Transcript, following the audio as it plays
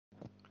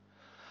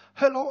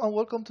Hello and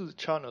welcome to the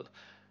channel.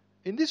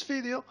 In this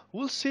video,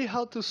 we'll see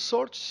how to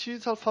sort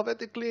sheets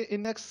alphabetically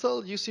in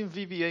Excel using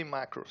VBA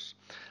macros.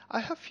 I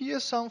have here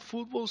some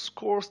football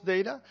scores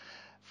data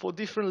for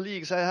different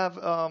leagues. I have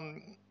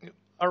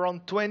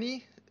around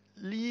 20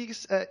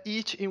 leagues,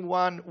 each in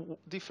one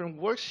different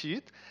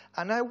worksheet,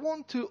 and I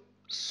want to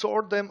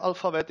sort them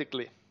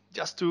alphabetically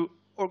just to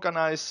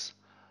organize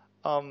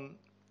the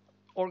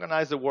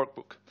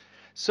workbook.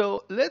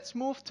 So let's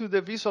move to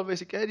the Visual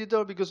Basic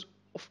Editor because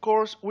of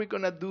course, we're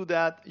going to do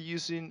that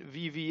using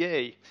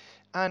VBA.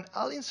 And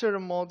I'll insert a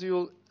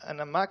module and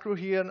a macro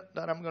here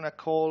that I'm going to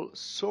call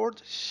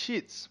sort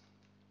sheets.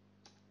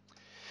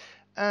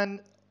 And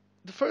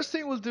the first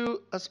thing we'll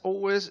do, as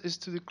always, is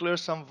to declare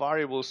some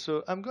variables.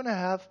 So I'm going to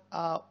have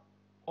an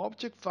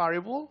object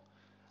variable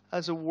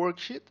as a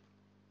worksheet.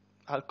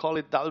 I'll call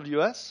it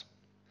WS.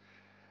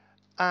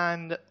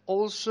 And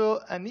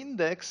also an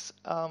index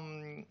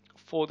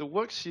for the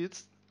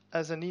worksheets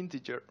as an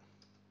integer.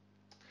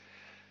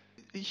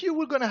 Here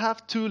we're going to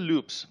have two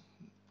loops.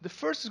 The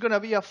first is going to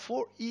be a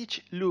for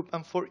each loop,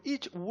 and for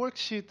each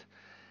worksheet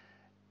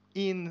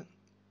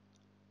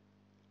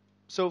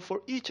so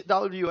for each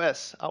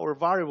WS, our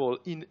variable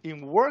in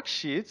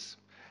worksheets,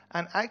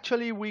 and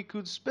actually we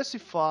could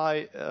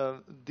specify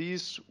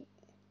this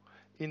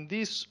in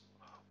this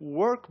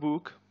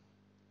workbook.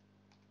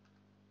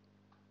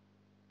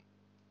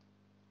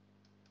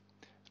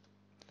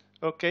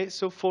 Okay,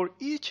 so for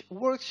each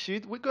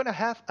worksheet, we're going to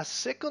have a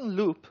second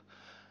loop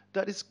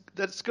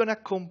that's going to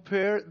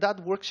compare that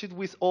worksheet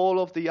with all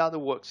of the other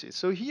worksheets.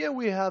 So here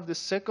we have the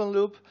second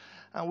loop,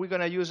 and we're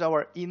going to use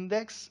our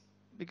index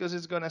because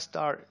it's going to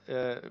start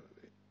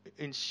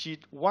in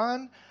sheet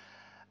 1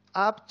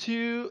 up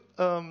to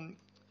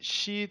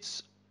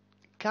sheets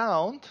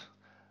count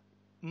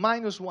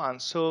 -1.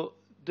 So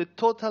the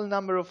total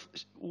number of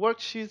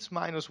worksheets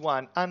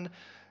 -1. And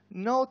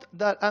note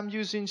that I'm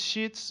using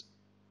sheets.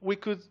 We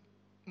could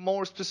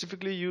more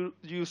specifically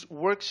use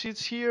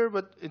worksheets here,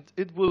 but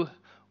it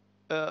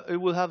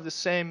will have the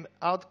same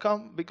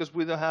outcome because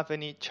we don't have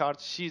any chart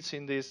sheets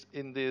in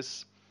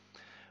this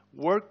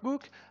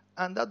workbook,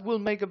 and that will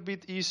make it a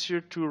bit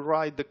easier to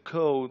write the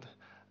code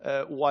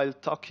while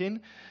talking.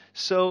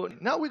 So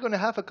now we're going to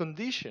have a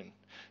condition.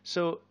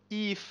 So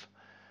if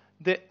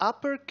the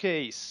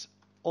uppercase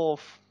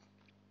of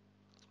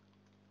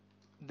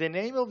the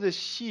name of the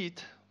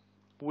sheet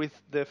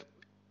with the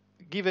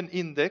given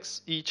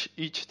index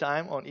each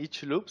time on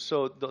each loop,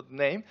 so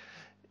 .name.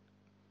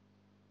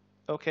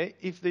 Okay,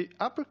 if the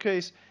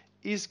uppercase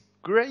is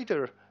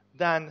greater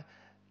than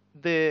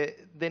the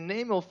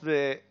name of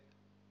the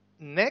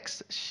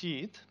next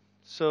sheet,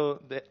 so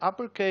the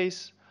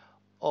uppercase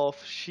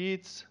of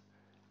sheets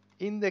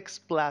index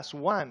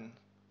 +1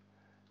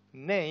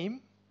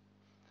 name,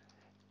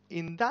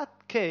 in that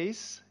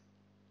case,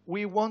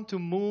 we want to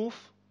move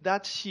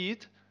that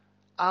sheet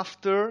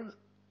after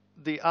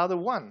the other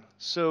one.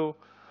 So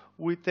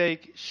we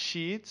take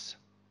sheets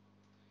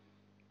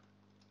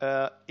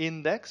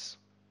index,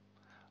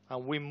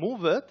 and we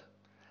move it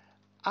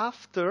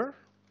after,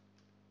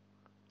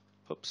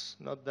 oops,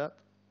 not that,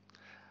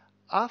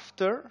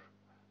 after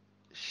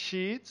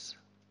sheets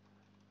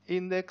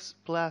index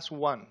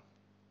 +1.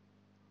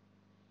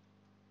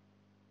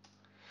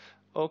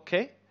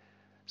 Okay,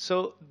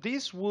 so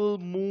this will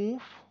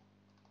move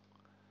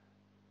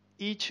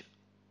each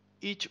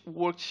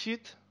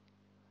worksheet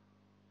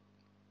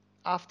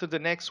after the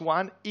next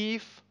one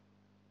if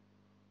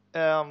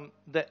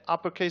the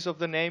uppercase of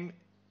the name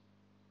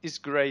is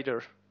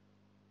greater.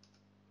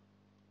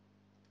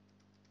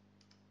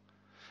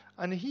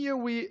 And here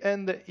we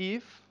end the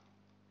if,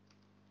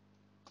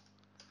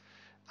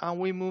 and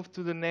we move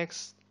to the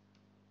next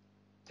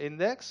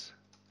index.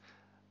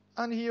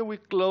 And here we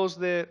close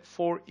the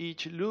for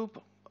each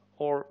loop,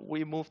 or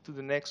we move to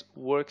the next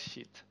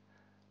worksheet.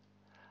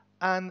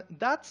 And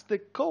that's the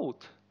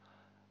code.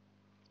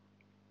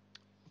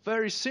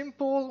 Very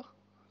simple.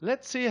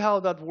 Let's see how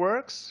that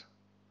works.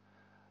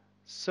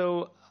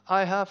 So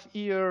I have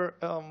here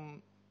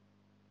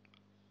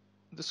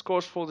the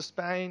scores for the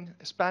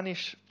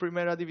Spanish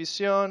Primera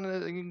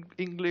División,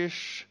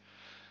 English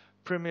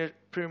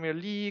Premier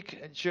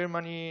League,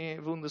 Germany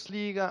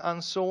Bundesliga,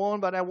 and so on.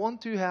 But I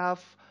want to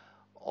have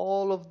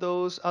all of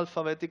those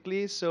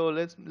alphabetically. So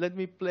let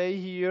me play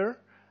here,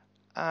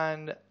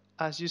 and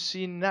as you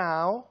see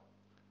now,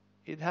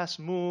 it has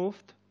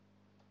moved.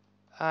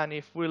 And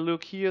if we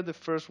look here, the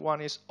first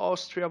one is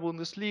Austria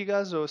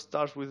Bundesliga, so it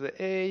starts with the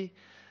A.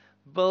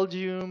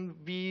 Belgium,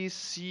 B,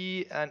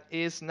 C, and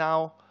is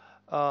now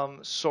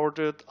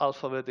sorted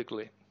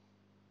alphabetically.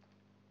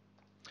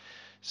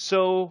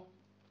 So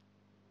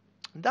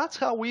that's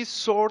how we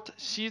sort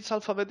sheets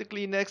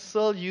alphabetically in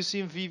Excel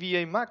using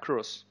VBA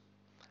macros.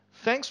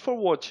 Thanks for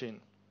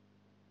watching.